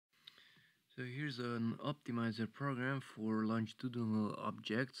So here's an optimizer program for longitudinal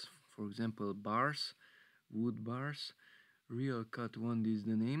objects, for example bars, wood bars. Real cut 1D is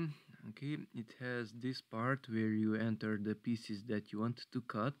the name. Okay, it has this part where you enter the pieces that you want to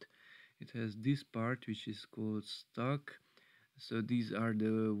cut. It has this part which is called stock. So these are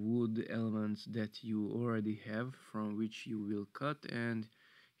the wood elements that you already have from which you will cut, and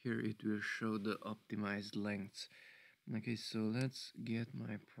here it will show the optimized lengths. Okay, so let's get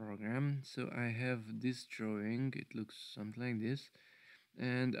my program. So I have this drawing, it looks something like this,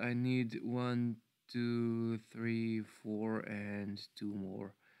 and I need 1, 2, 3, 4, and 2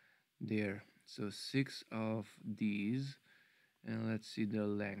 more there. So 6 of these, and let's see the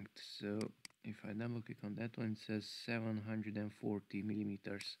length. So if I double click on that one, it says 740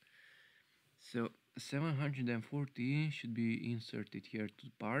 millimeters. So 740 should be inserted here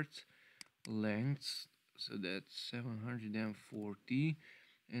to parts, lengths, so that's 740,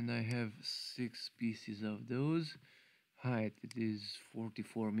 and I have 6 pieces of those. Height, it is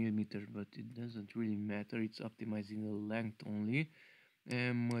 44 millimeters, but it doesn't really matter, it's optimizing the length only.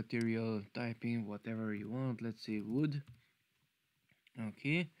 And material typing, whatever you want, let's say wood.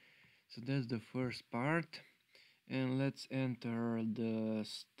 Okay, so that's the first part, and let's enter the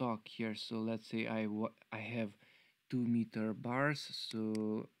stock here. So let's say I have 2-meter bars,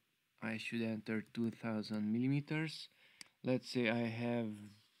 so I should enter 2000 millimeters. Let's say I have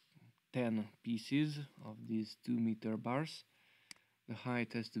 10 pieces of these 2-meter bars. The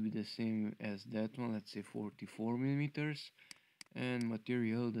height has to be the same as that one, let's say 44 millimeters, and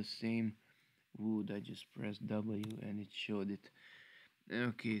material the same, wood. I just pressed W and it showed it.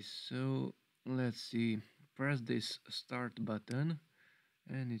 Okay, so let's see, press this start button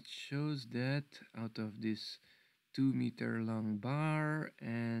and it shows that out of this 2-meter long bar,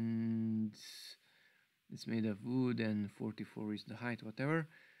 and it's made of wood and 44 is the height, whatever,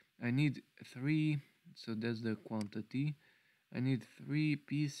 I need 3, so that's the quantity. I need 3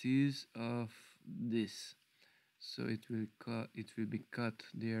 pieces of this, so it will be cut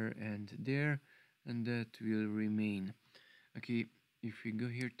there and there, and that will remain. Okay, if we go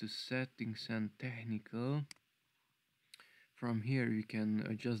here to settings and technical, from here you can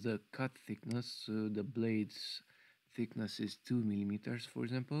adjust the cut thickness, so the blade's thickness is 2 millimeters, for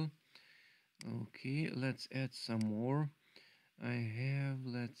example. Okay, let's add some more. I have,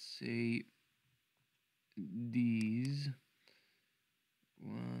 let's say, these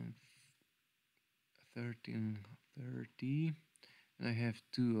 13, 30, and I have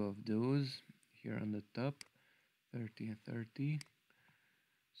 2 of those here on the top, 30 and 30.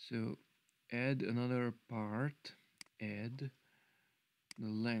 So add another part, add, the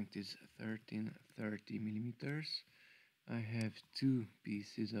length is 1330 millimeters. I have 2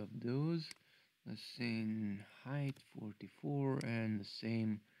 pieces of those, the same height, 44, and the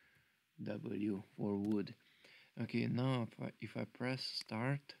same W for wood. Okay, now if I press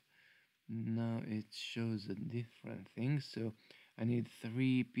start, now it shows a different thing. So I need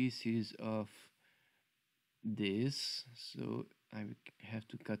 3 pieces of this, so I have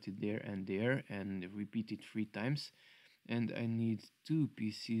to cut it there and repeat it 3 times, and I need 2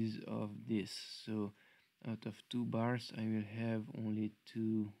 pieces of this, so out of 2 bars I will have only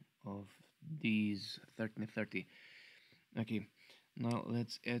 2 of these 13 and 30. Okay, now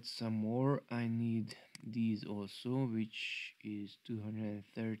let's add some more. I need these also, which is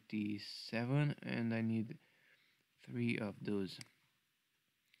 237, and I need 3 of those.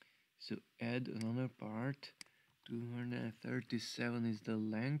 So add another part, 237 is the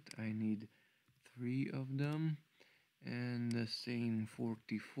length, I need 3 of them, and the same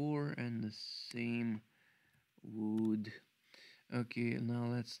 44 and the same wood. Okay, now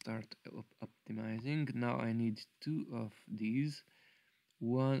let's start optimizing. Now I need 2 of these,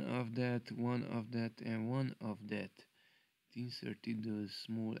 1 of that, 1 of that, and 1 of that. Inserted those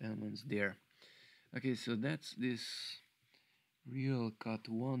small elements there. Okay, so that's this Real Cut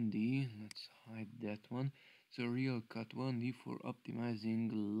 1D. Let's hide that one. So Real Cut 1D for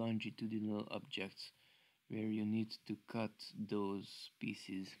optimizing longitudinal objects, where you need to cut those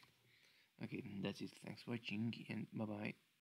pieces. Okay, that's it. Thanks for watching, and bye bye.